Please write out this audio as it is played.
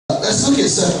Let's look at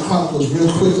 2 Chronicles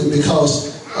real quickly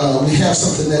because we have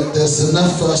something that's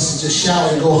enough for us to just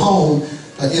shout and go home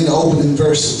in the opening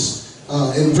verses.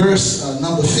 In verse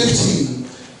number 15,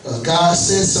 God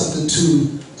says something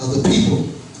to the people.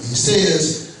 He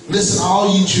says, "Listen,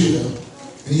 all ye Judah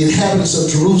and the inhabitants of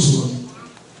Jerusalem,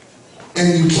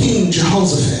 and you King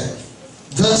Jehoshaphat,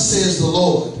 thus says the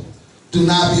Lord, do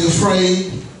not be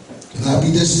afraid, do not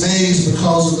be dismayed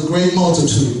because of the great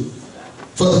multitude,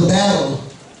 for the battle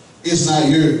is not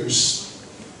yours."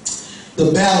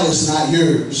 The battle is not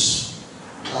yours.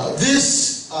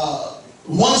 This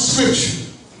one scripture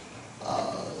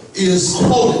is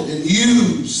quoted and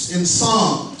used in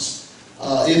Psalms.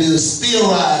 It is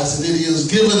theorized and it is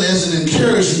given as an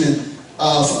encouragement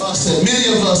for us that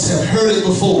many of us have heard it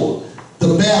before.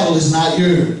 The battle is not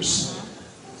yours.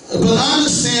 But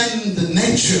understanding the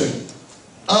nature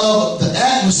of the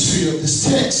atmosphere of this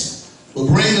text will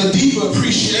bring a deeper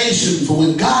appreciation for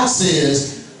when God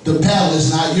says the battle is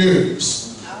not yours.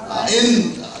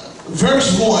 In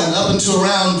verse 1 up until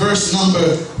around verse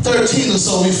number 13 or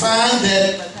so, we find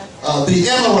that the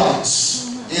Amorites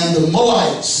and the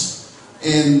Moabites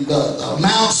and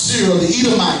Mount Seir, the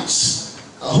Edomites,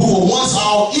 who were once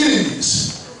all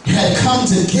enemies, had come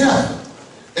together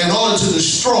in order to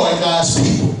destroy God's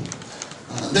people.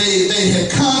 They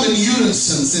had come in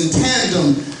unison, in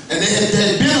tandem, and there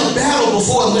had been a battle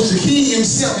before in which the king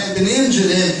himself had been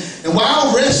injured, and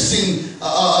while resting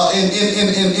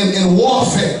in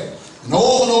warfare, and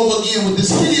over again with this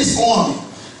hideous army,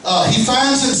 he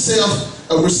finds himself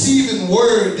receiving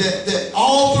word that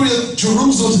all three of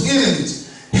Jerusalem's enemies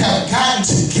have gotten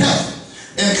together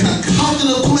and concocted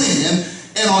a plan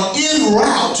and are en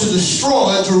route to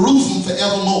destroy Jerusalem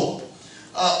forevermore.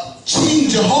 King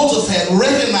Jehoshaphat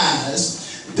recognized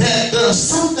that there are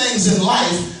some things in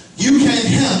life you can't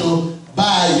handle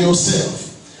by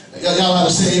yourself. Y'all ought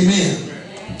to say amen.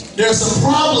 There are some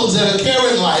problems that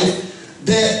occur in life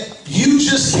that you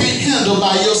just can't handle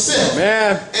by yourself.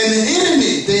 Man. And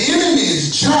the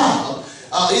enemy's job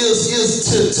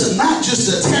is to not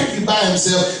just attack you by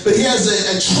himself, but he has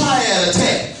a triad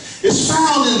attack. It's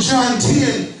found in John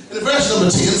 10, in verse number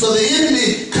 10, for the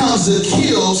enemy comes to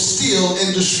kill, steal,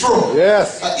 and destroy.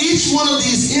 Yes. Each one of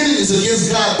these enemies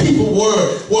against God's people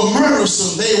were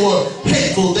murdersome. They were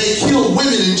hateful. They killed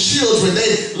women and children.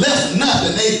 They left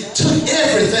nothing. They took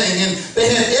everything, and they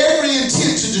had every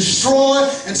intent to destroy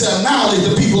and to annihilate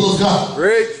the people of God.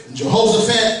 Great. And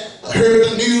Jehoshaphat heard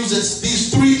the news that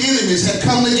these three enemies had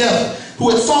come together, who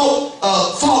had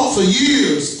fought for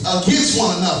years against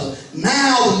one another.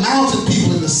 Now the mountain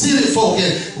people and the city folk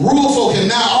and rural folk have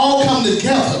now all come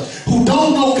together, who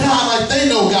don't know God like they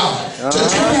know God. To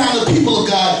turn down the people of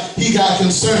God, he got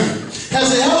concerned.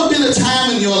 Has there ever been a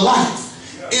time in your life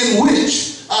in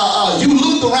which you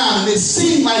looked around and it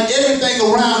seemed like everything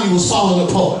around you was falling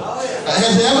apart?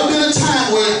 Has there ever been a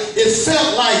time where it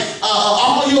felt like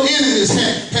all your enemies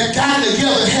had gotten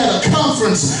together, had a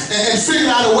conference, and figured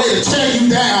out a way to tear you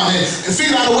down, and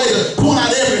figured out a way to point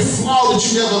out every flaw that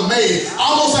you never made?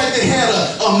 Almost like they had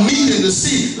a meeting to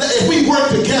see if we work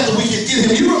together we could get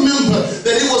him. You remember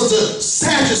that it was the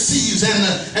Sadducees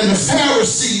and the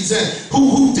Pharisees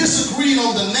who disagreed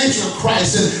on the nature of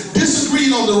Christ and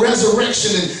disagreed on the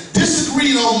resurrection and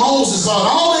disagreed on Moses.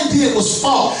 All they did was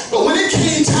fought. But when it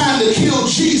came time to kill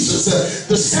Jesus,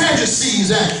 the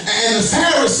Sadducees and the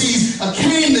Pharisees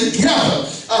came together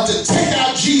to take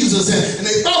out Jesus, and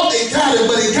they thought they got him,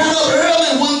 but he got up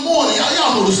early one morning.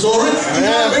 Y'all know the story. He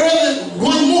got up early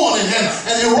one morning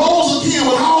and he rose again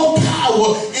with all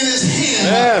power in his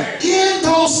hand. In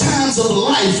those times of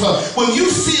life, when you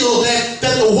feel that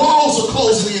the walls are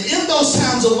closing in those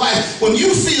times of life, when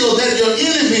you feel that your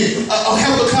enemy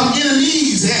have become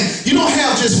enemies, and you don't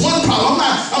have just one problem.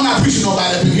 I'm not preaching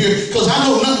nobody up in here, because I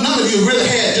know none of you really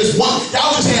had just one.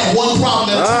 Y'all just had one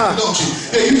problem at a time, don't you?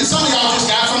 Some of y'all just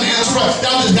got from the answer.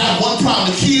 Y'all just got one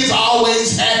problem. The kids are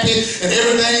always happy and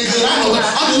everything good. I know that.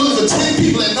 I'm just looking for 10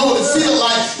 people that know what it feels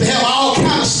like to have all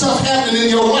kind of stuff happening in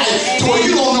your life to where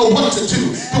you don't know what to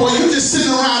do, to where you're just sitting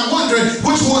around wondering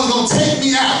which one's going to take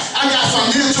me out. I got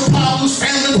financial problems,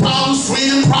 family problems,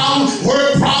 friend problems,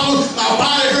 work problems, my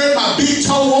body hurt, my big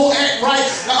toe won't act right.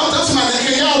 Now, I'm talking about that.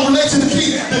 Can y'all relate to the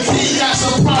king? The king got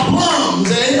some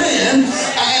problems, amen.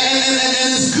 And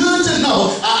it's good to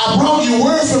know. I brought you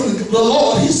word from the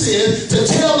Lord. He said to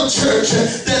tell the church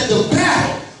that the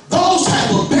battle, those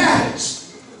type of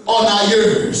battles, are not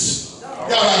yours.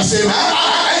 Y'all like say,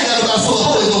 I ain't got about full of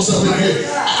Holy Ghost up in here.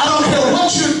 I don't care what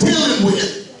you're dealing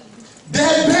with.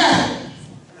 That battle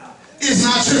is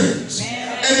not yours.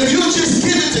 And if you just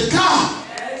give it to God,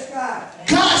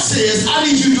 God says, I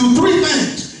need you to do three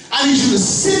things. I I need you to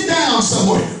sit down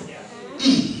somewhere.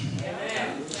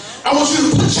 I want you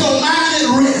to put your mind at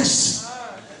rest.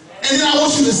 And then I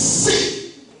want you to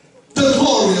seek the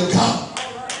glory of God.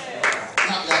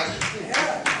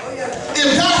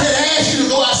 If God had asked you to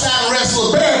go outside and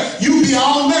wrestle a bear, you'd be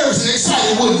all nervous and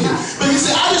excited, wouldn't you? But he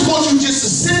said, I just want you just to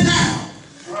sit down.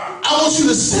 I want you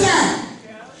to sit down.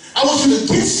 I want you to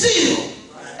get still.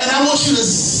 And I want you to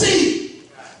see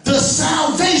the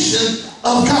salvation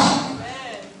of God.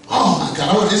 Oh my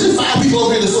God. Is there 5 people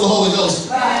over here that's full of the Holy Ghost?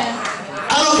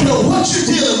 I don't care what you're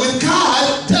dealing with.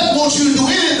 God doesn't want you to do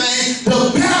anything.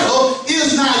 The battle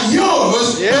is not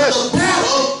yours, but the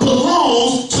battle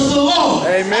belongs to the Lord.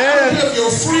 Amen. I don't care if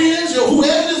your friends or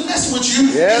whoever is messing with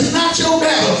you, it's not your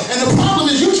battle. And the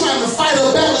problem is you're trying to fight a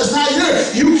battle that's not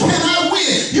yours. You cannot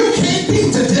win. You can't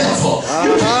beat the devil.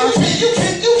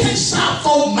 You can't stop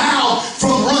folk mouth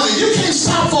from running. You can't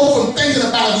stop folk from thinking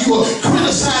about you or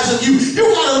criticizing you. You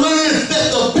got to learn that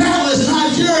the battle is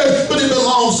not yours, but it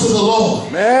belongs to the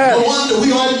Lord. Man. No wonder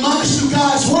we are admonished through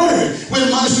God's word. We're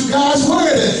admonished through God's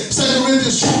word. 2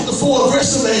 Corinthians chapter 4,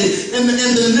 verse 8, in the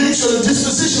nature of the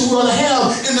disposition we ought to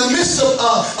have in the midst of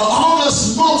all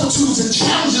us multitudes and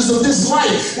challenges of this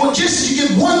life. Well, just as you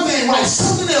get one thing right,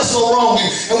 something else go wrong.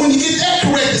 And when you get that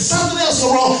corrected, something else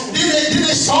go wrong. Then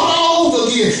they start all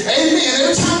over again. Amen.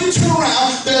 Every time you turn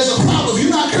around, there's a problem. If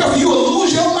you're not careful, you will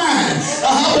lose your mind.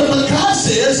 But God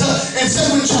says in 2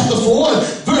 Corinthians chapter 4,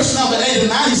 verse number 8 and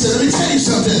 9, he said, let me tell you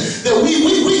something, that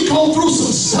we go through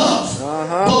some stuff,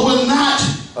 but we're not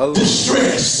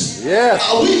distressed. Yeah.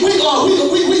 We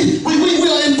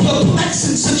are in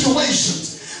perplexing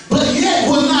situations, but yet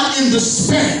we're not in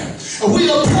despair. We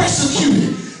are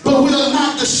persecuted, but we are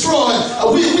not destroyed.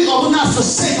 We are not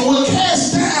forsaken. We're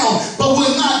cast down, but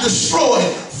we're not destroyed.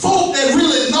 Folk that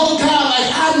really know God like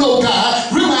I know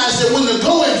God realize that when the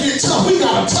going gets tough, we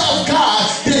got a tough God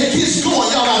that gets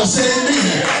going. Y'all gotta say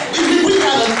amen. We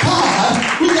got a God,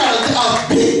 we got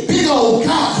a big old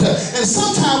God. And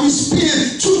sometimes we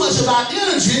spend too much of our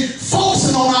energy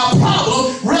focusing on our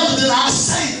problem rather than our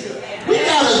Savior. We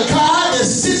got a God that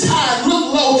sits high and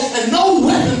look low, and no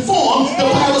weapon formed. The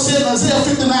Bible said in Isaiah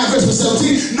 59 verse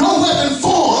 17, no weapon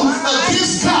formed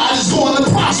against God is going to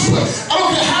prosper. I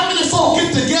don't care how many folk get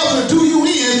together to do you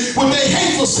in with their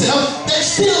hateful self, they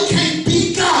still can't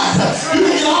beat God. You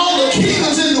can get all the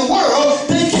kingdoms in the world,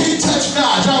 they can't touch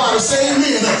God. Y'all ought to say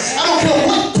amen. I don't care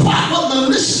what plot, what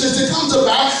maliciousness that comes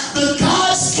about, the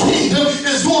God's kingdom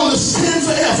is going to stand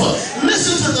forever.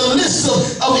 Listen to the list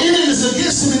of enemies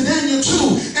against him in Daniel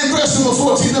 2 and verse number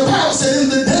 14. The Bible said, in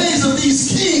the days of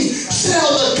these kings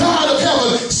shall the God of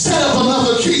heaven set up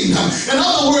another kingdom. In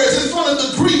other words, in front of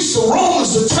the Greeks, the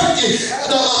Romans, the Turkey,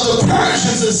 the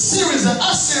Persians, the Syrians, the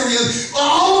Assyrians,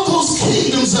 all of those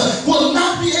kingdoms will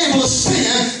not be able to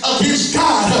stand against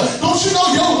God. Don't you know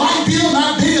your light bill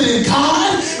not bigger than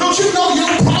God? Don't you know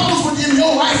your problems within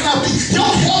your life not big? Your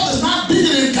health is not bigger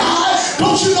than God.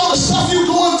 Don't you know the stuff you're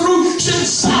going through shouldn't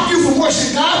stop you from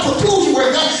worshiping God, for prove you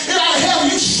where God. It ought to have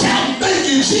you shouting, thank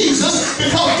you, Jesus,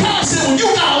 because God said when you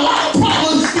got a lot of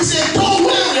problems, he said, don't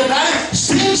worry about it.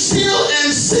 Stand still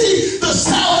and see the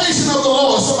salvation of the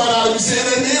Lord. Somebody ought to be saying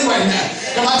amen right now.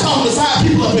 Am I talking to 5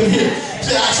 people up in here?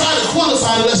 See, I try to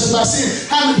quantify the lesson by saying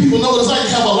how many people know what it's like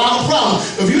to have a lot of problems.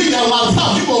 If you ain't got a lot of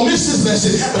problems, you're going to miss this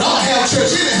lesson. But I'm going to have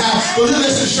church anyhow. But this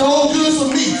lesson sure good for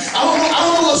me. I don't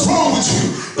know what's wrong with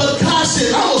you. But God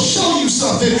said, I'm going to show you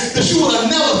something that you would have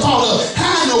never thought of.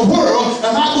 How in the world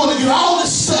am I going to get all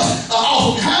this stuff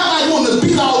off? How am I going to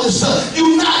beat all this stuff?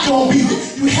 You're not going to beat it.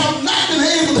 You have not been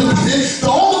able to beat it. The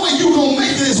only way you're going to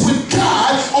make it is with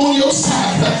God on your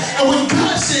side. And when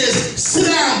God says,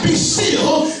 sit down, be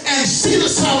still, and see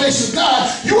the salvation of God,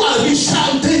 you ought to be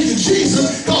shouting, thank you,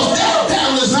 Jesus, because that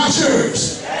battle is not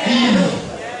yours.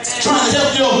 Trying to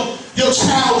help your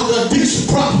child with an addiction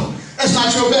problem, that's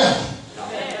not your battle.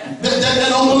 That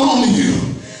don't belong to you.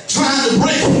 Trying to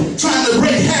break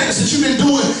habits that you've been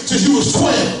doing since you was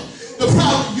 12. The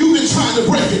problem, you've been trying to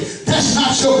break it. That's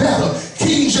not your battle.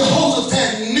 King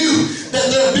Jehoshaphat knew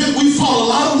that we fought a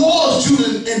lot of wars,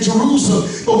 Judah and Jerusalem,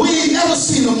 but we ain't never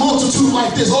seen a multitude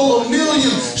like this. Over 1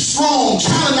 million strong.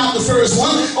 China not the first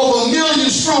one. Over 1 million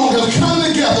strong have come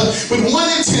together with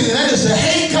one intent, and that is to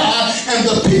hate God and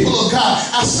the people of God.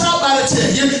 I stopped by to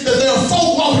tell you that there are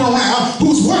folk walking around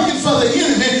who's working for the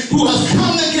enemy, who has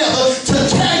come together to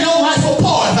tear your life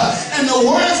apart. And the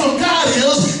word from God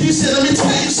is, he said, let me tell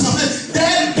you something,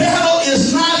 that battle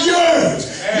is not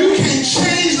yours. You can't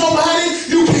change nobody.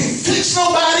 You can't fix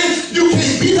nobody. You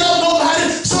can't beat up nobody.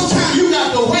 Sometimes you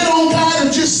got to wait on God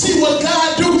and just see what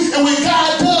God do. And when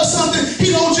God does something,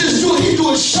 he don't just do it. He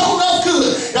do it show up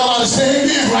good. Y'all ought to say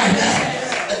amen right now.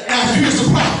 Now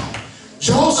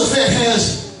Jehoshaphat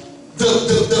has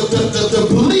the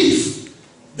belief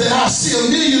that I see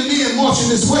 1 million men marching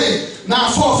this way,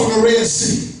 not far from the Red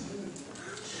Sea.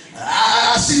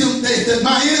 I see them, that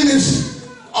my enemies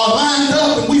are lined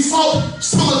up, and we fought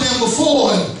some of them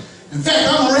before. And in fact,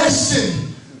 I'm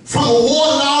resting from a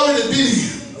war that I already been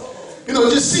in. You know,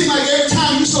 it just seems like every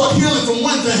time you start healing from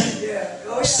one thing,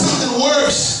 something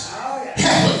worse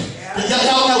happened.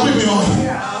 Y'all not with me on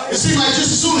it. It seems like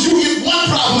just as soon as you get one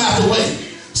problem out the way,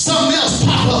 something else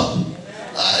pop up.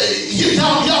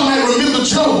 Y'all might remember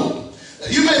Job.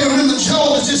 You may remember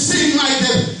Job. It just seemed like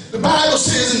that. The Bible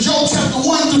says in Job chapter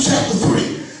 1 through chapter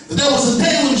 3 that there was a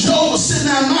day when Job was sitting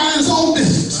there minding his own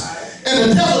business, and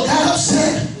the devil got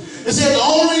upset and said, the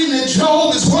only reason that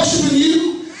Job is worshiping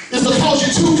you is because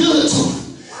you're too good to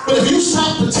him. But if you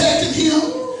stop protecting him,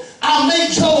 I'll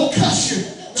make Job cuss you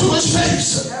to his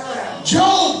face.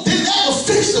 Job didn't ever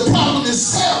fix the problem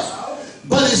himself,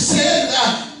 but he said,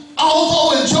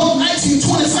 although in Job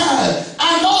 19:25,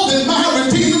 I know that my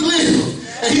Redeemer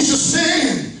lives, and he shall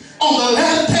stand on the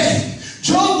latter day.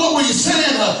 Job, what were you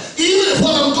saying? Even if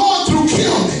what I'm going through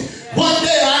kill me, one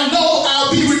day I know I'll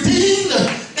be redeemed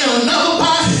in another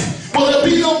body. Will there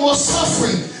be no more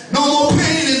suffering, no more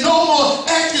pain, and no more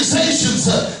accusations?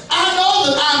 I know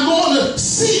that I'm going to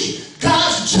see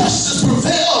God's justice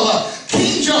prevail.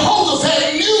 King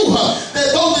Jehoshaphat knew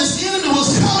that though this enemy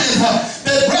was coming,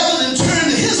 that rather than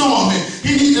turn to his army,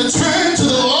 he needed to turn to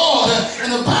the Lord.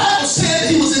 And the Bible said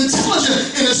he was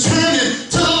intelligent in his turning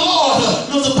to the Lord.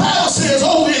 The Bible says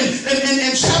over in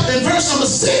verse number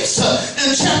 6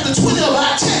 in chapter 20 of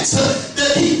our text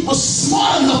that he was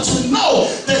smart enough to know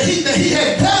that he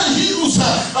had better use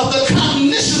of the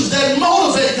cognitions that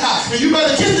motivate God. And you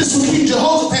better get this from King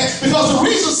Jehoshaphat, because the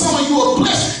reason some of you are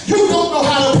blessed, you don't know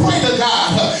how to pray to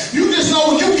God. You just know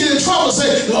when you get in trouble,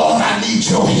 say, Lord, I need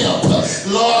your help.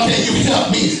 Lord, can you help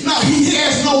me? Now, he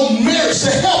has no merit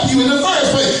to help you in the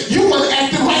first place. You weren't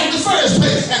acting right in the first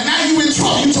place. And now you in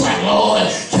trouble. You talk, Lord,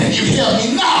 can you help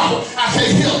me? No, I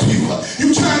can't help you.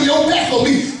 You turn your back on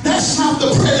me. That's not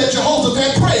the prayer that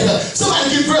Jehoshaphat prayed.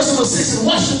 Somebody get verse number 6 and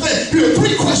watch the thing. Here are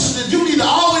 3 questions that you need to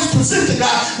always present to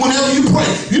God whenever you pray.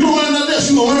 You don't learn nothing else.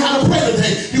 You're going to learn how to pray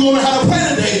today. You're going to learn how to pray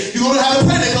today. You're going to learn how to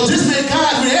pray today, because this makes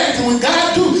God react. And when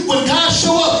God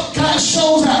show up, God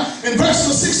shows out. In verse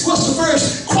number 6, what's the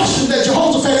first question that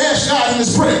Jehoshaphat asked God in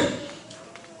his prayer?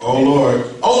 O Lord,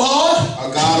 a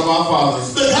God of our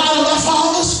fathers, the God of our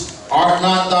fathers, art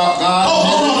not thou God?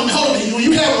 Hold on. When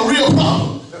you have a real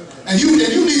problem, and you need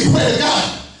to pray to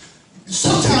God,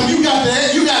 sometimes you got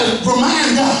to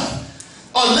remind God,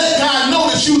 or let God know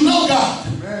that you know God,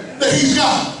 that He's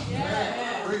God.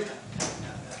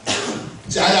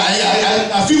 See,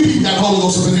 a few people got the Holy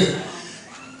Ghost up in here.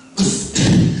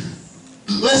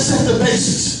 Let's set the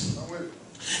basis.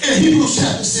 In Hebrews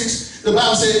chapter 6, the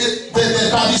Bible says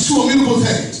that by these 2 immutable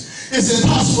things, it's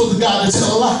impossible for God to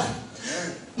tell a lie.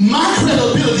 My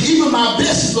credibility, even my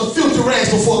best, is but filthy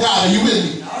rags before God. Are you with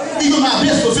me? Even my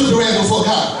best, but filthy rags before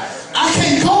God. I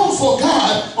can't go before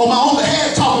God on my own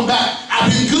behalf talking about, I've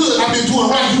been good, I've been doing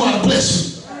right, you ought to bless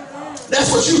me.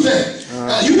 That's what you think.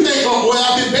 You think, oh, well,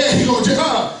 I've been bad, He's going to take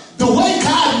off. The way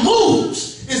God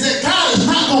moves is that God is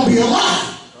not going to be a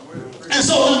lie. And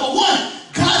so, number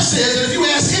 1, God says that if you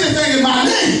ask anything in my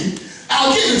name,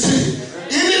 I'll give it to you.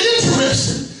 Isn't it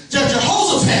interesting that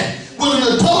Jehoshaphat, with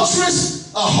an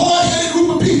adulterous, a hard-headed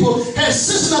group of people, has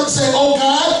sense enough to say, oh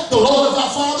God, the Lord of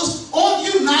our fathers, aren't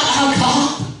you not our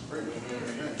God?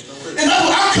 And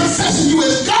I'm confessing you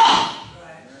as God.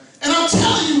 And I'm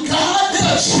telling you, God, they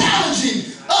are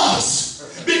challenging us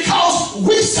because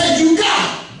we say you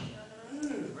God.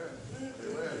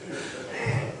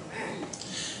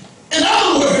 In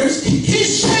other words,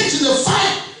 he's changing the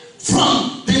fight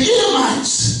from the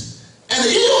Edomites and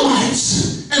the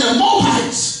Edomites and the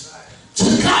Moabites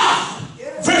to God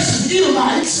versus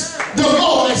Edomites, the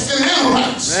Moabites, and the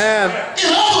Amorites.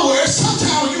 In other words,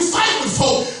 sometimes when you fight with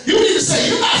folk, you need to say,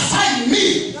 you're not fighting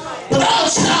me, but I'm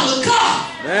a child of God.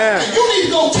 And you need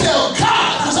to go tell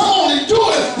God, because I'm only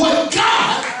doing what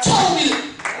God told me to.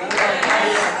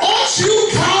 Aren't you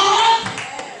God?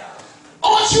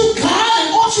 Aren't you God?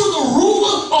 And aren't you the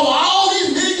ruler of all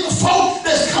these million folk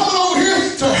that's coming over here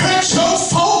to hurt your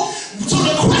folk? So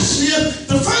the question is,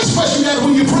 the first question you got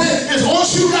when you pray is, aren't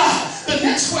you God? The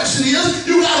next question is,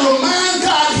 you got to remind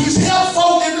God He's helped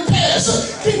folk in the past.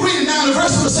 Keep reading down to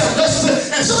verse number 7.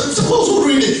 And suppose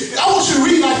we read it. I want you to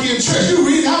read like you're in church. You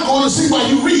read, I'm going to see why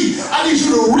you read. I need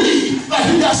you to read like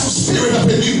you got some spirit up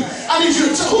in you. I need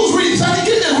you to, who's reading? So I need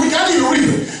to read. I need to read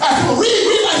it. I come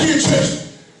read like you're in church.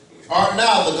 Art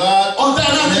thou the God? Art thou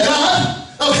not the God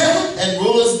of heaven? And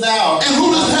rulest now. And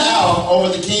rulest now over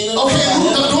the kingdom. Okay,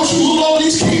 don't you rule over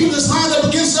these kingdoms that's lined up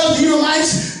against us, the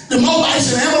Edomites, the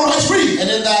Moabites, and Amorites. Read. And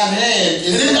in thy hand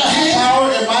is power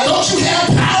and might. Don't you have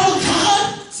power,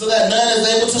 God? So that none is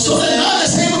able to So that none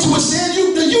is able to withstand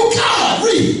you. Then you, God.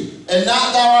 Read. And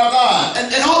not thou art God.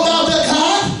 And all thou that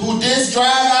God. Who didst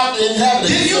drive out the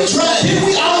inhabitants. Didn't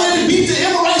we already beat the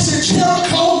Amorites in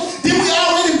Jericho? Didn't we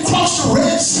already cross the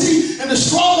Red Sea and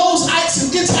destroy those Ites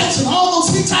and Hittites and all those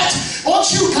Hittites?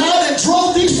 Aren't you God that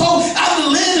drove these folks out of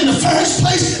the land in the first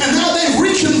place, and now they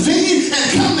reconvene and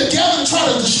come together and try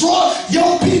to destroy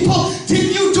your people?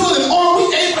 Didn't you do it? And are we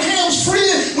Abraham's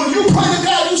friend? When you pray to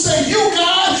God, you say, you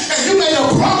God, and you made a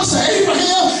promise to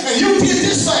Abraham, and you did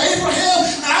this for Abraham,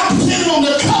 and I'm depending on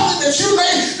the covenant that you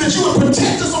made, that you would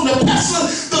protect us from the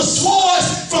pestilence, the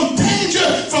swords, from danger,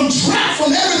 from drought,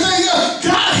 from everything else.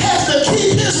 God has to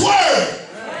keep his word.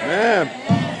 Amen.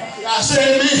 I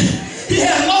said, amen. He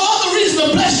had no other reason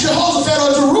to bless Jehoshaphat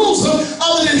or Jerusalem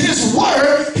other than his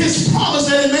word, his promise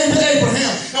that he made to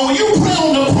Abraham. And when you pray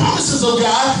on the promises of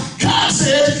God, God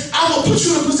said, I'm going to put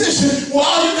you in a position where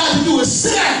all you got to do is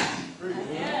sit down,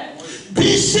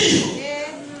 be still,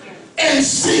 and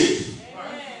see.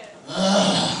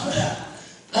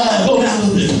 Go down a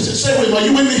little bit. Stay with me. Are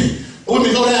you with me? With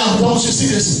me, go down. I want you to see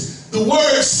this. The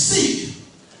word see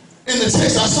in the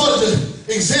text, I started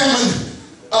to examine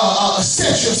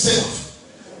set yourself,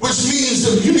 which means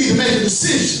that you need to make a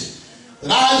decision.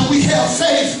 That either we have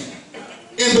faith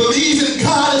in believing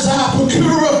God as our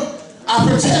procurer, our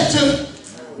protector,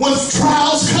 when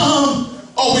trials come,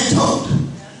 or we don't.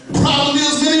 Problem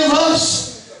is, many of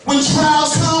us, when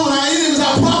trials come, when our enemies,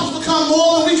 our problems become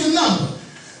more than we can number.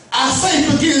 Our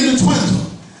faith begins to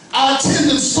dwindle. Our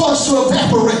attendance starts to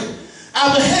evaporate.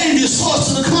 Our behavior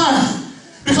starts to decline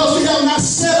because we have not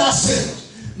set ourselves,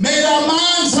 made our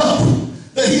minds up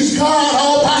that he's God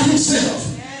all by himself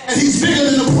and he's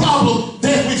bigger than the problem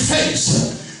that we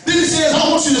face. Then he says, I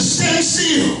want you to stand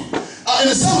still. In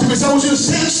the Psalms, I want you to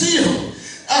stand still.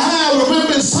 I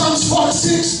remember in Psalms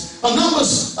 46,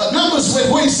 Numbers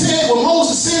where he said, when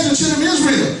Moses said to the children of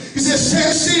Israel, he said,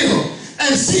 stand still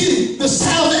and see the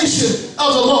salvation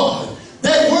of the Lord.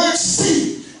 That word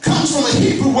see comes from a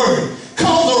Hebrew word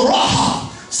called the Raha.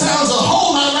 Sounds a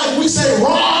whole lot like we say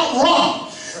rah.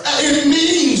 It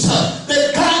means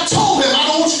that God told him, I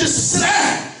don't want you just to sit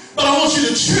down, but I want you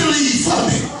to cheerlead for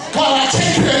me while I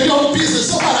take care of your business.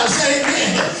 Somebody say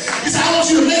amen. He said, I want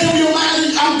you to make up your mind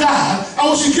that I'm God. I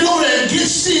want you to get over there and get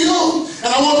still, and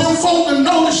I want them folk to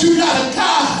know that you got a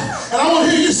God. And I want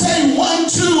to hear you say 1,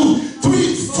 2,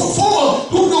 3,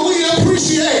 4. Who do we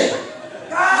appreciate?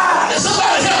 God. And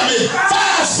somebody help me.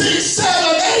 5, 6,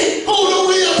 7, 8. Who do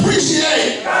we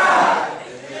appreciate? God.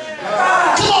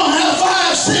 Come on now,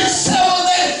 5, 6, 7,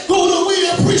 8. Who do we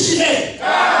appreciate?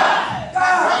 God.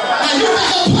 Now you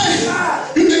think I'm playing?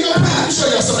 You think I'm playing? Let me show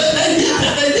y'all something. They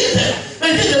did that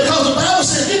because the Bible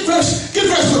said, get verse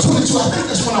 22. I think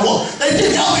that's what I want. They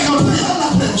did. Y'all think I'm playing? I'm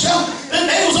not playing with y'all.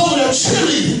 They was over there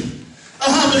cheerleading.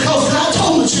 Because God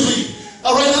told them to cheerlead.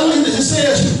 All right, now look at this. It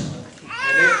says,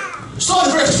 start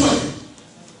at verse 20.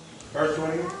 Verse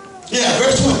 20? Yeah,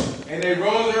 verse 20. And they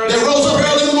rose early. They rose up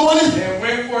early in the morning. And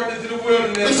went forth into the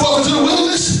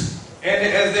wilderness. And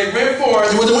as they went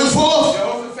forth,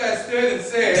 Jehoshaphat stood and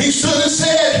said, he stood and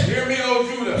said, Hear me, O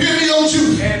Judah. Hear me, O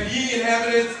Judah. And ye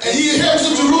inhabitants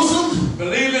of Jerusalem.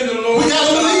 Believe in the Lord. We got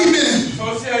to believe in him.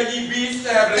 So shall ye be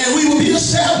established. And we will be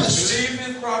established. Believe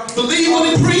his prophets. Believe what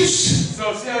he preached.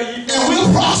 So shall ye prosper. And we'll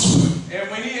prosper. And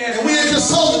when he had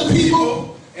consulted the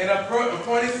people. And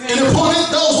appointed singers. And appointed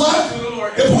those what?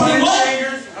 Appointed what?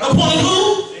 Appointed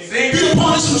who? He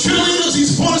appointed some cheerleaders.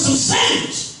 He's appointed some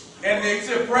saints. And they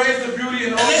said, praise the beauty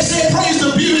and holiness. And they said, praise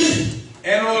the beauty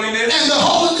and holiness. And the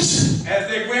holiness. As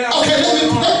they went out. Okay, let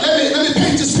me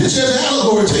paint this picture as an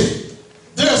allegory to you.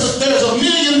 There's a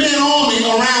million-man army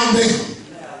around them.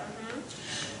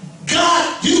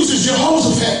 God uses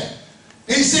Jehoshaphat.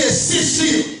 And he says, sit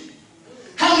still.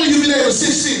 How many of you been able to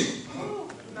sit still?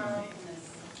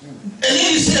 And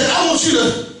then he says, I want you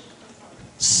to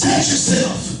set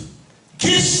yourself.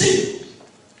 Get still.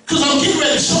 Because I'm getting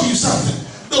ready to show you something.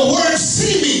 The word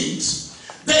see means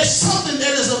there's something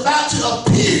that is about to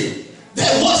appear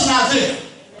that was not there.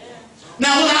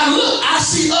 Now when I look, I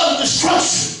see utter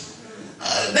destruction.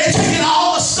 They're taking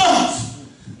all the stuff.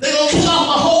 They're going to kill off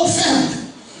my whole family.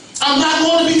 I'm not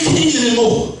going to be king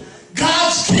anymore.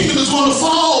 God's kingdom is going to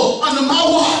fall under my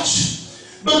watch.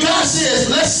 But God says,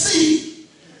 let's see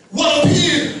what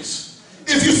appears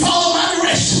if you follow my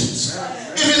directions.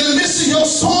 If in the midst of your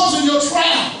storms and your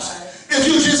trials, if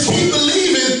you just keep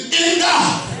believing in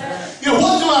God. You know,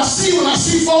 what do I see when I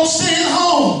see folks staying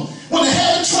home when they're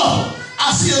having trouble? I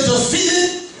I see a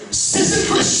defeated, sissy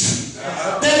Christian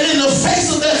that in the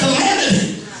face of their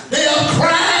calamity, they are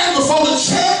crying before the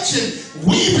church and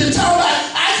weeping, talking about,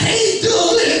 I can't do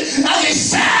it. I can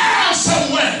shout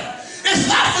somewhere. It's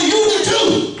not for you to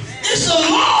do. It's the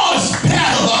Lord's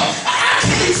battle. I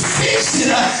can't fix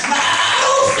it. I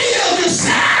don't feel the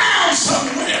sound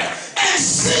somewhere and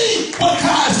see what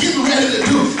God's getting ready to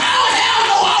do. I don't have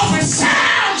no offering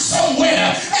sound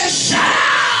somewhere and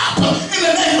shout in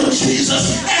the name of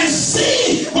Jesus and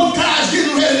see what God's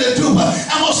getting ready to do. I'm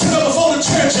going to stand up before the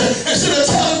church instead of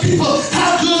telling people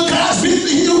how good God's been to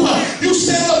you. You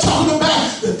stand up talking about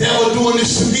the devil doing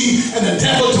this to me and the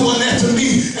devil doing that to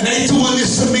me and they doing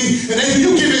this to me and they,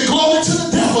 you giving glory to the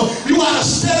devil. You ought to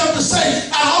stand up and say,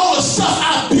 out of all the stuff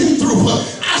I've been through,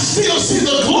 I still see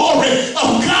the glory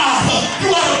of God.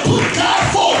 You ought to put God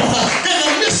forward in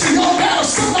the midst of your battle.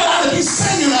 Somebody ought to be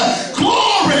singing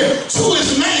glory to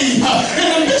his name. In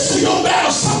the midst of your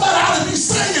battle, somebody ought to be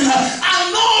singing,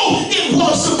 I know it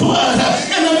was the blood.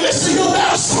 In the midst of your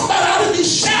battle, somebody ought to be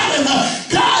shouting,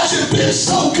 God, you've been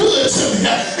so good to me.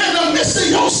 In the midst of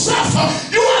your stuff,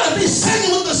 you ought to be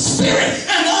singing with the spirit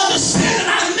and the understanding,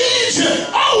 I need you.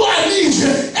 Oh, I need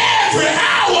you. Every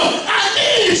hour, I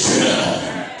need you.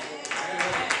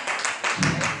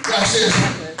 God says,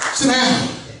 sit down.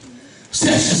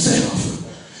 Set yourself.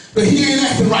 But he ain't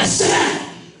acting right. Sit down.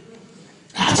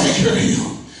 I'll take care of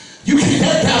him. You can't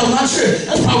have battle not sure.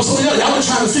 That's probably some of y'all been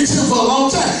trying to fix him for a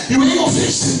long time. You ain't gonna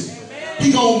fix him.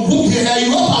 He gonna whoop you, have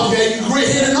you up out there, you gray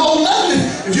headed and old ugly.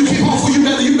 If you keep on for you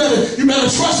better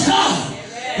trust God.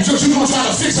 Because you're gonna try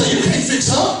to fix her. You can't fix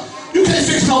her. You can't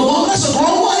fix no woman. That's a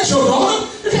grown woman. That's your daughter.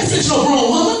 You can't fix no grown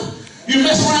woman. You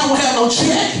mess around, won't have no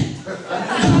check.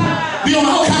 Be on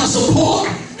all kind of support.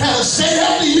 Have a stay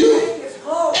after you.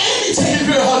 And be taking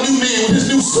care of her new man with his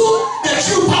new suit that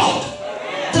you bought.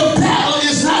 The battle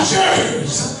is not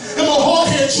yours. Them old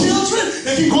hard-headed children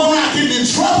that keep going around getting in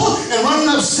trouble and running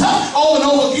up stuff over and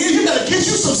over again. You better get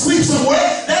you some sleep somewhere.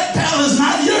 That battle is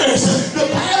not yours. The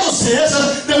Bible says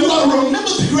that we ought to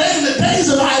remember the great in the days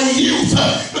of our youth.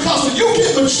 Because when you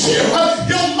get mature,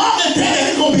 your mom and dad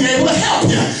ain't going to be able to help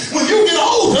you. When you get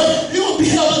older, you will be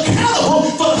held accountable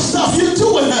for the stuff you're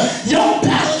doing. Your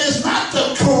battle is not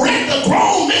to correct a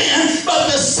grown man, but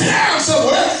to sit down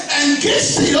somewhere and get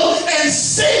still and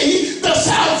see the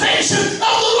salvation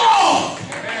of the Lord.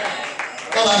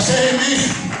 Well, I say amen.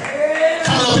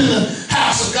 Coming up in the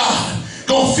house of God,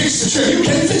 gonna fix the church. You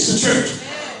can't fix the church.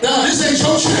 Now, this ain't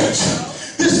your church.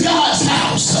 This is God's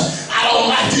house. I don't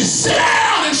like this. Sit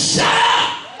down and shut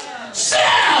up. Sit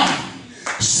down.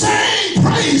 Sing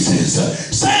praises.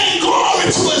 Sing glory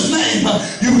to his name.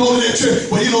 You go to that church.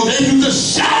 Well, you know, they do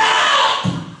just shut up.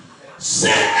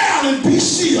 Sit down and be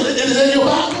still. Is that your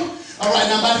Bible? All right,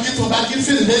 now I'm about to get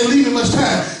finished. They didn't leave me much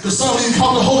time. The son didn't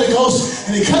call the Holy Ghost,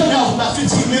 and he cut me off about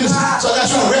 15 minutes. So I got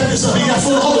to try to wrap this up. He got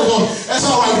full of the Holy Ghost. That's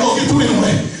all right. We're going to get through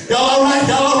anyway. Y'all all right?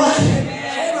 Y'all all right?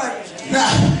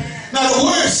 Now the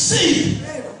word see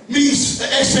means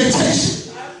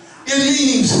expectation. It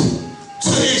means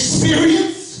to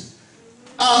experience,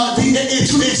 the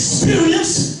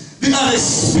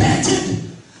unexpected,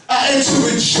 and to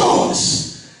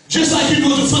rejoice. Just like you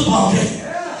do at the football game.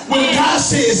 When God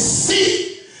says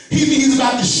see, he means he's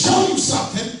about to show you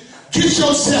something. Get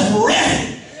yourself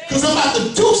ready. Because I'm about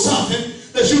to do something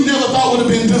that you never thought would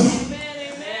have been done.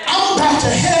 I'm about to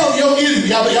have your enemy.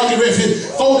 Y'all get ready for this.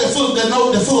 Folks that full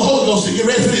of Holy Ghost, get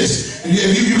ready for this.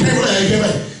 You can't ready. Get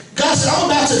ready. God said, I'm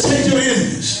about to take your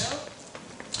enemies.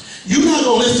 You're not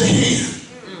going to lift a hand.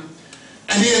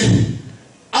 And then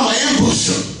I'm going to ambush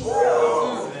them.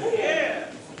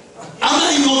 I'm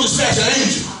not even going to dispatch an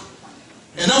angel.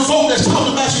 And them folk that's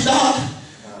talking about you, dog,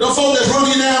 them folk that's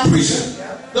running you down preaching,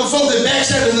 them folk that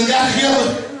backstabbed and got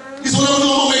together, he said, well, I'm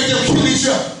going to make them kill each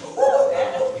other.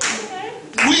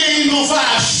 We ain't going to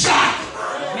fire a shot.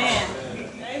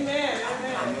 Amen.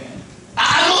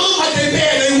 I know it look like they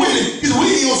bad, they winning. He said, we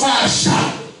ain't going to fire a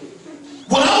shot.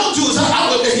 What I'm going to do is,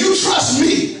 if you trust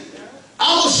me,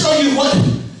 I'm going to show you what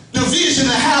division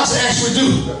in the house actually do.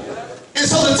 And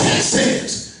so the text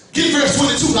says, get verse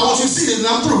 22. I want you to see this and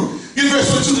I'm through. Get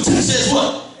verse 22. The text says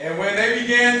what? And when they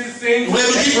began to sing, when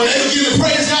they began to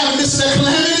praise God in the midst of that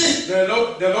calamity,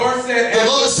 the Lord said,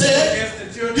 against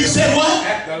the children. He said what?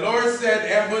 The Lord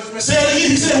said ambushments. Say it again.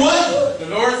 He said what?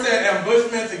 The Lord said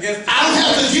ambushments against the I don't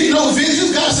have to get no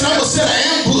vengeance. God said I'm going to set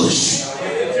an ambush. Against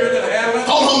the children of Ammon.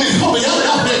 Hold on a minute. Y'all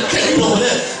can't over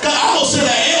there. God, I'm going to set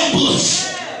an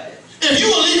ambush. If you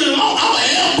will leave it alone, I'm going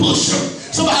to ambush them.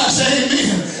 Somebody say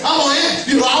amen. I'm going to,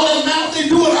 all that mouth they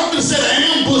do it, I'm going to set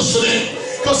an ambush for them.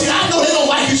 Because see, I know they don't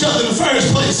like each other in the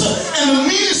first place. And the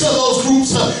meanest of those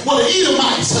groups were the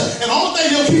Edomites. And the only thing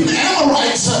they were keeping the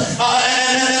Amorites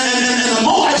and the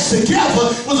Moabites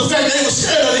together was the fact that they were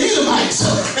scared of the Edomites.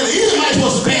 And the Edomites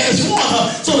was the baddest one.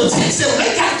 So the text said when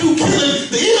they got through killing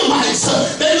the Edomites,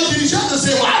 they looked at each other and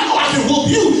said, well, I know I can whoop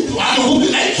you. I can whoop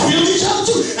you. They killed each other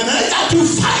too. And then they got through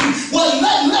fighting. Wasn't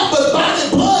nothing left but body,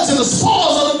 bloods, and the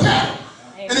spoils of the battle.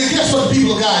 And then guess what the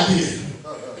people of God did?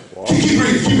 Keep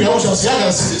reading, keep reading. I want y'all to see. I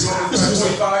gotta see this.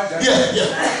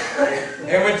 Yeah.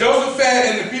 And when Jehoshaphat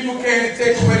and the people came to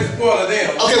take away the spoil of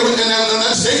them. Okay,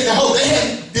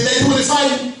 did they do any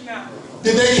fighting? No.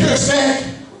 Did they curse back?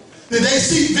 Did they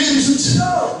seek vengeance?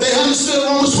 No. They understood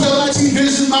Romans 12:19,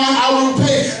 vengeance mine, I will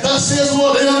repay. Thus says the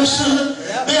Lord. They understood.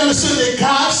 They understood that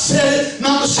God said it.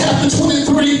 Numbers chapter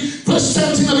 23, verse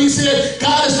 17 of it, he said,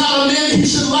 God is not a man, he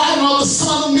should lie, nor the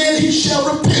son of man, he shall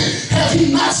repent. Have he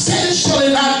not said it, shall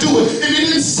he not do it? If he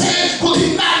didn't say it, will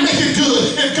he not make it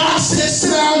good? If God said,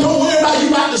 sit down, don't worry about it, you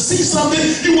about to see something,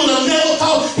 you would have never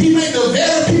thought he made the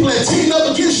very people that teamed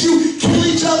up against you kill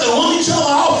each other, run each other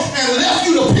out, and left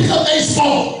you to pick up their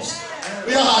spoils.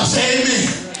 We all say amen.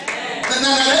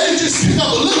 Now, they didn't just pick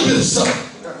up a little bit of stuff.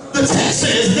 The text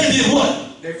says they did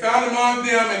what? They found among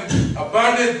them in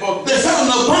abundance, both they found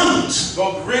an abundance,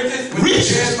 both riches with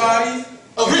dead bodies,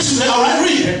 riches. All right,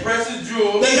 read. And precious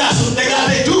jewels. They got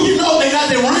dookie, they got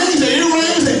their rings, their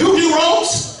earrings, their dookie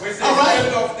robes. All right.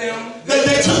 Off them,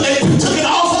 they took it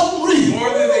off of them. Read.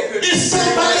 More than they could. It's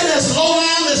somebody that's low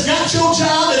down, that's got your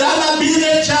job.